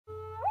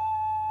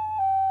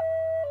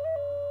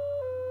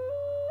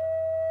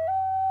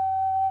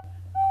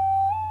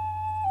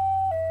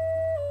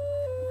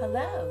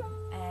Hello,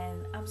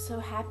 and I'm so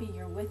happy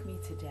you're with me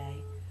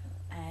today.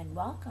 And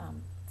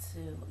welcome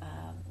to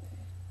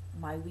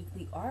my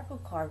weekly oracle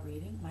card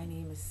reading. My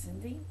name is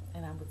Cindy,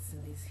 and I'm with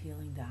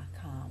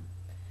cindyshealing.com.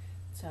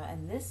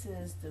 And this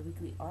is the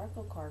weekly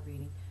oracle card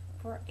reading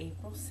for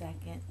April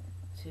 2nd,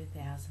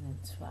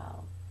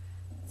 2012.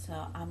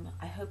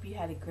 I hope you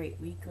had a great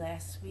week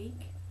last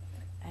week,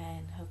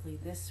 and hopefully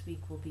this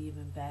week will be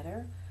even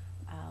better.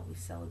 We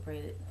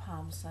celebrated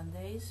Palm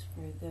Sundays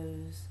for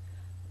those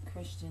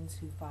Christians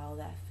who follow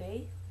that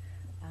faith,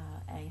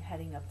 and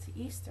heading up to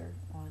Easter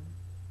on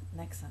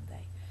next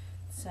Sunday.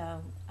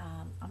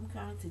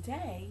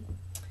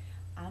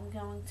 I'm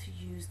going to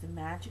use the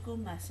magical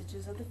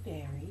messages of the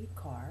fairy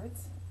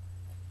cards,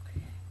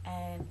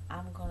 and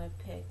I'm going to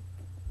pick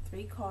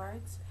 3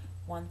 cards,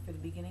 one for the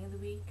beginning of the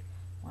week,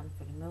 one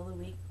for the middle of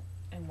the week,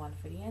 and one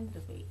for the end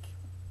of the week.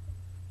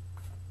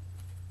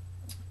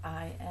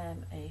 I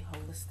am a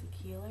holistic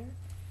healer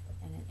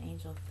and an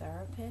angel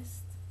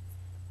therapist,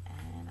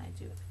 and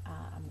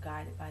I'm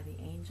guided by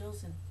the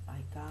angels and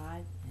by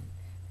God and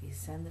the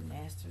ascended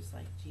masters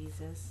like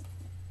Jesus.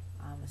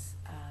 I'm a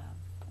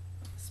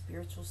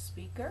spiritual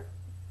speaker,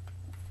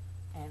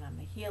 and I'm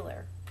a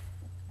healer.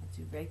 I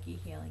do Reiki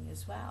healing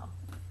as well.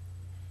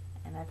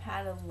 And I've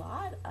had a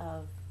lot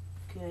of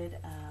good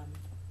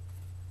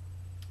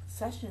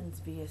sessions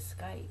via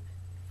Skype.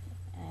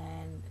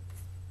 And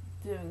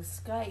doing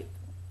Skype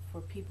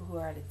for people who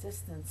are at a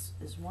distance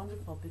is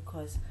wonderful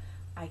because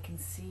I can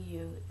see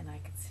you, and I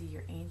can see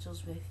your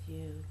angels with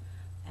you,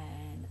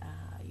 and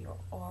your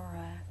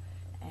aura,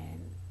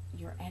 and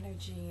your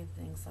energy, and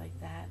things like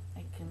that.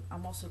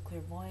 I'm also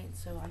clairvoyant,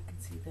 so I can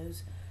see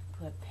those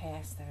who have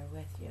passed that are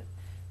with you.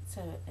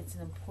 So it's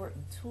an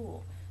important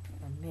tool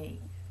for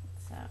me.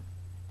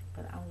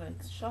 But I'm going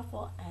to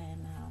shuffle,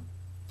 and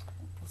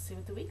we'll see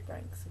what the week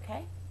brings.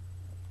 Okay.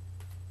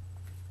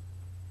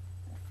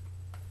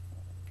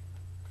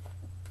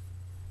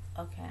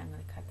 Okay, I'm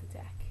going to cut the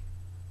deck.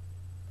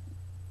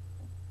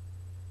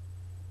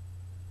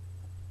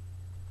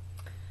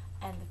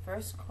 And the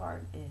first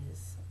card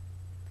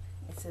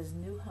it says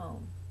New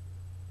Home.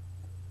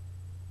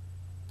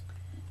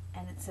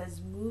 And it says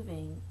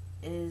moving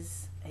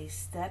is a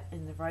step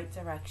in the right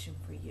direction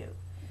for you.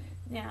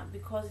 Now,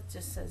 because it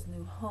just says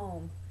New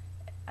Home,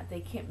 they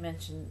can't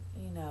mention,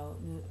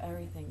 new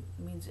everything.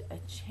 It means a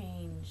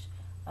change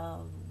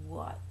of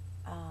what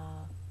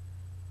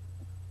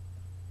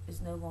is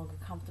no longer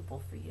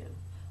comfortable for you.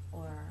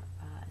 Or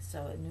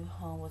so a new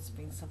home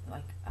brings something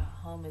like a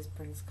home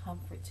brings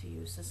comfort to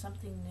you. So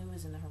something new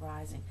is in the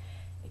horizon.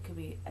 It could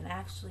be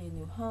actually a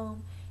new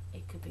home.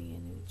 It could be a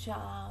new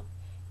job.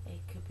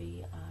 It could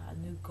be a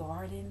new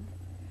garden.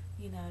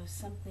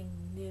 Something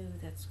new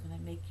that's going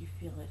to make you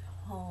feel at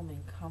home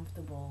and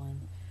comfortable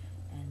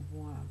and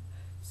warm.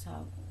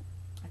 So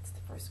that's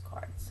the first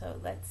card. So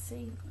let's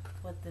see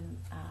what the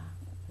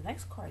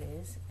next card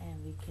is,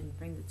 and we can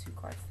bring the 2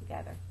 cards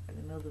together for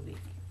the middle of the week.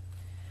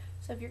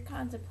 So if you're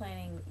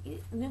contemplating,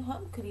 new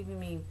home could even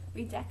mean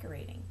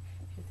redecorating.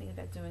 If you're thinking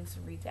about doing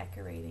some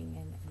redecorating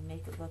and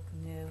make it look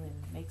new and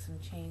make some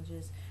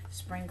changes,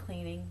 spring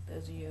cleaning,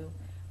 those of you,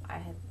 I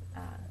had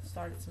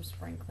started some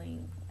spring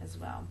cleaning as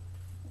well.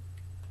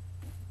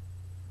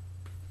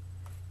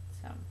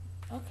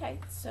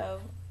 So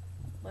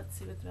let's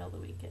see what the middle of the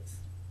week is.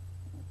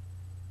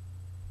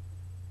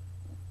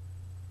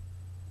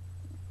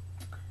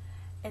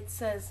 It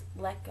says,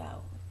 let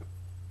go.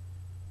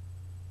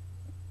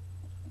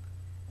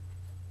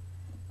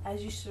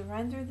 As you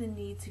surrender the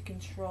need to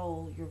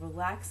control, your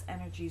relaxed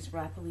energies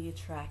rapidly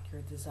attract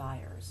your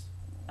desires.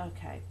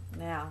 Okay,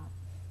 now,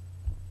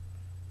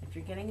 if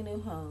you're getting a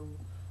new home,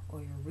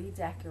 or you're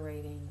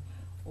redecorating,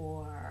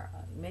 or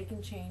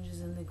making changes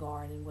in the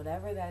garden,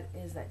 whatever that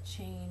is, that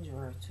change,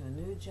 or to a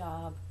new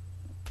job,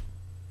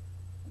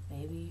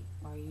 maybe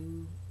are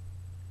you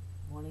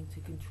wanting to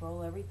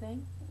control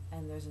everything,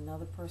 and there's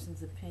another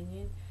person's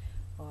opinion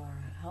or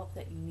help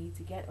that you need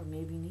to get, or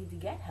maybe you need to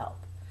get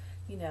help.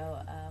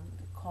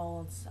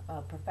 Call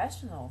a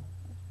professional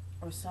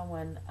or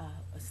someone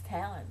with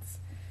talents.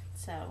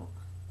 So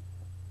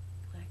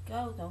let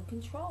go, don't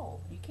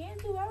control. You can't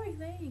do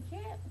everything. You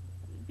can't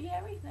be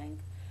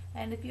everything.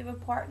 And if you have a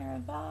partner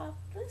involved,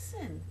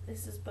 listen,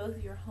 this is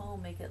both your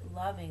home. Make it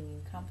loving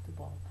and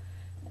comfortable.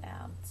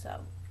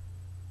 So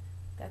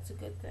that's a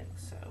good thing.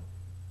 So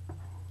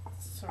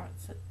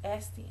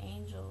ask the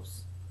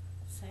angels,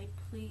 say,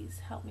 please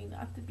help me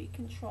not to be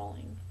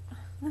controlling.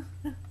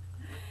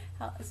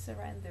 Help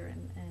surrender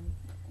and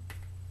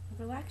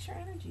relax your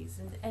energies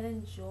and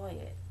enjoy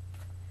it.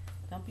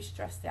 Don't be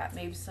stressed out.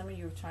 Maybe some of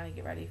you are trying to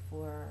get ready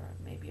for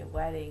maybe a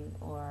wedding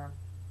or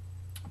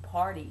a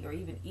party or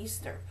even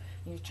Easter.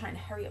 And you're trying to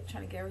hurry up,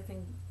 trying to get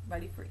everything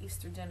ready for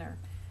Easter dinner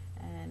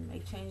and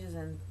make changes,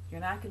 and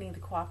you're not getting the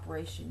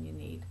cooperation you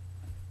need.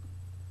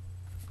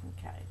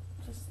 Okay,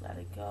 just let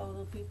it go.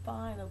 It'll be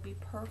fine. It'll be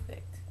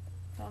perfect.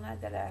 Don't add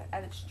that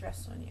added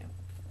stress on you.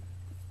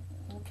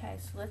 Okay,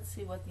 so let's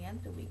see what the end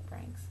of the week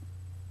brings.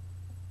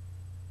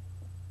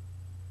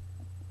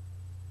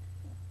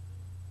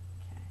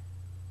 Okay.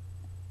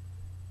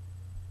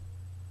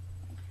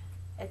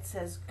 it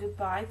says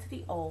goodbye to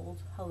the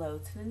old, hello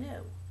to the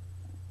new.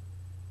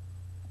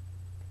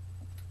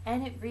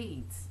 And it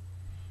reads,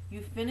 you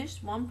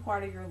finished one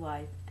part of your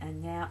life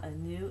and now a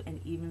new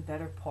and even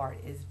better part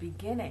is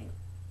beginning.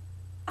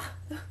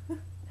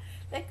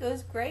 That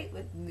goes great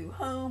with new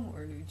home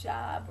or new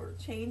job or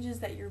changes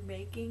that you're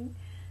making.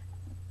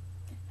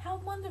 How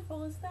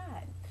wonderful is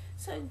that?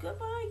 So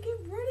goodbye,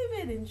 get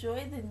rid of it,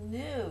 enjoy the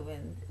new.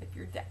 And if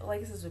you're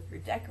like this, if you're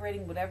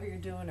decorating whatever you're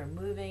doing or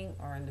moving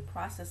or in the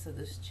process of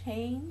this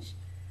change,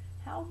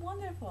 how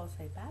wonderful.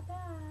 Say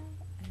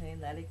bye-bye and then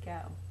let it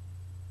go.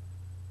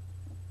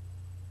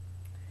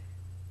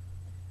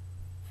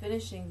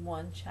 Finishing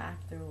one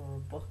chapter or a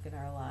book in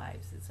our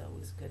lives, it's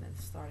always good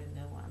to start a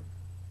new one.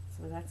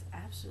 So that's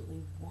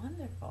absolutely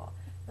wonderful.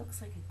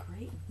 Looks like a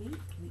great week.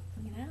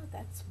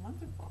 That's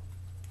wonderful.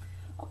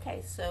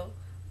 Okay, so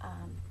I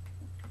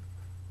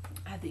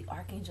have the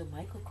Archangel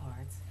Michael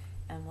cards,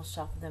 and we'll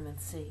shuffle them and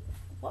see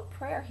what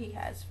prayer he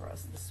has for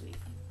us this week.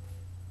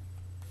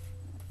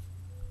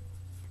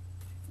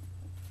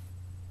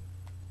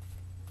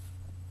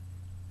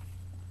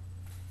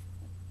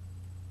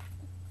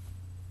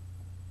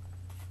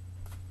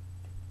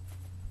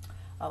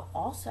 Oh,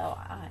 also,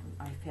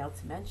 I failed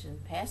to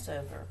mention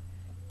Passover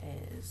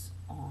is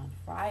on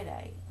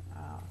Friday,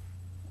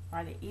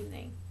 Friday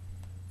evening.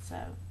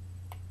 So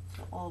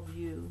all of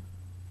you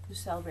who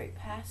celebrate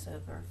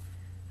Passover,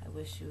 I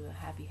wish you a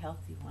happy,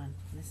 healthy one.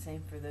 And the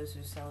same for those who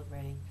are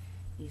celebrating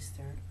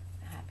Easter.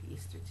 A happy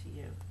Easter to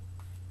you.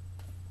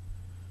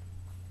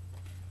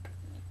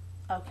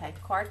 Okay,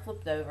 card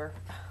flipped over.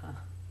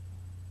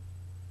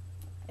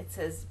 It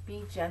says,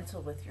 be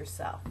gentle with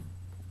yourself.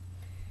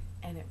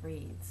 And it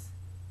reads,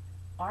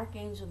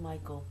 Archangel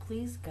Michael,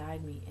 please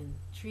guide me in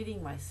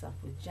treating myself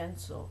with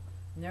gentle,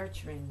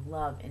 nurturing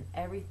love in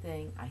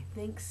everything I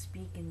think,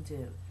 speak, and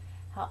do.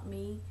 Help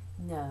me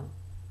know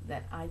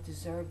that I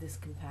deserve this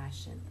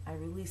compassion. I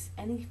release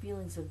any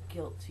feelings of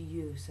guilt to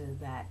you so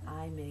that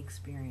I may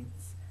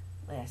experience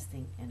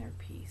lasting inner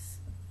peace.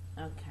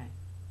 Okay.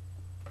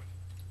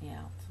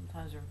 Yeah,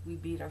 sometimes we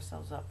beat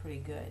ourselves up pretty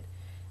good,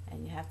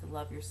 and you have to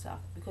love yourself.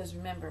 Because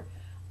remember,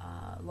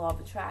 law of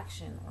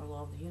attraction or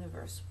law of the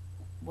universe,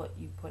 what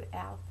you put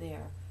out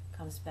there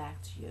comes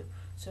back to you.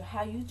 So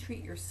how you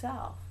treat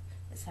yourself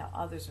is how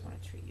others are going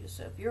to treat you.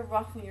 So if you're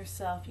rough on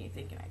yourself and you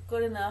think you're not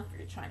good enough, or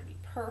you're trying to be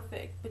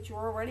perfect, but you're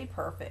already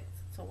perfect.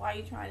 So why are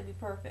you trying to be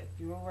perfect?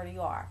 You already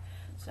are.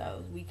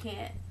 So we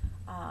can't,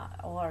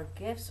 all our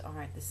gifts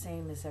aren't the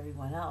same as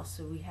everyone else.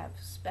 So we have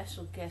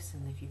special gifts,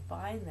 and if you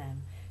find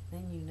them,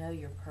 then you know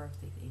you're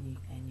perfect and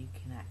you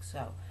connect.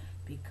 So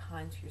be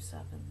kind to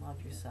yourself and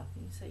love yourself.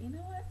 And you say, you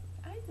know what?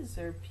 I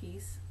deserve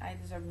peace. I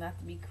deserve not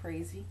to be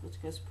crazy, which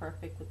goes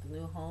perfect with the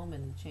new home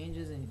and the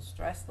changes and your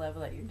stress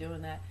level that you're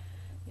doing that.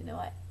 You know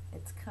what?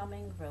 It's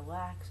coming.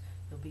 Relax.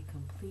 You'll be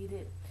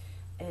completed.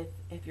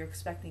 If you're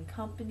expecting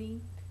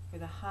company for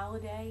the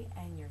holiday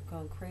and you're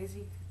going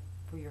crazy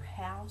for your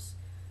house,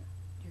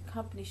 your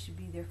company should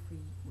be there for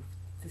you,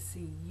 to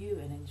see you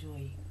and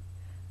enjoy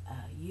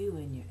you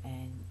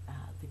and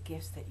the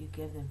gifts that you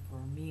give them for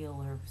a meal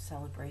or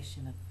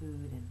celebration of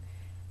food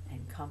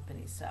and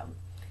company. So,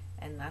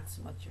 and not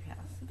so much your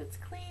house. If it's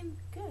clean,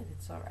 good.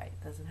 It's all right.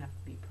 It doesn't have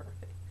to be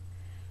perfect.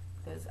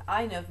 Because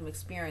I know from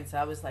experience,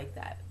 I was like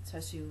that,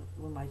 especially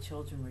when my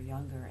children were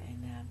younger,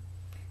 and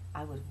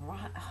I would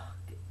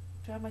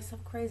drive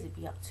myself crazy,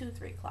 be up 2,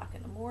 3 o'clock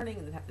in the morning,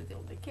 and then have to deal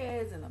with the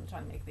kids, and I'm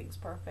trying to make things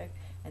perfect.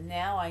 And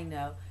now I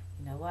know,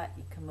 you know what?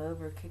 You come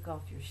over, kick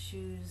off your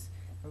shoes.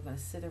 We're going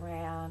to sit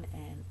around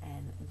and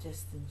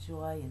just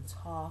enjoy and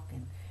talk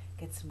and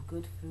get some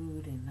good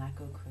food and not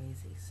go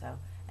crazy. So,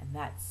 and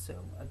that's so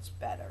much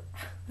better.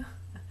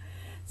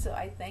 So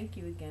I thank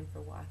you again for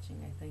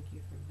watching. I thank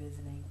you for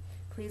visiting.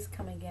 Please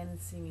come again and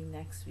see me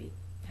next week.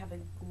 Have a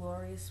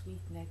glorious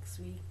week next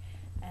week.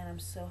 And I'm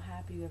so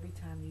happy every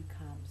time you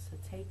come. So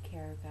take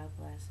care. God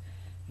bless.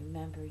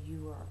 Remember,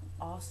 you are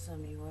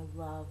awesome. You are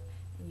loved.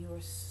 And you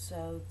are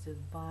so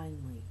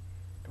divinely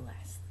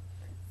blessed.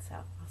 So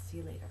I'll see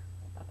you later.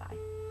 Bye-bye.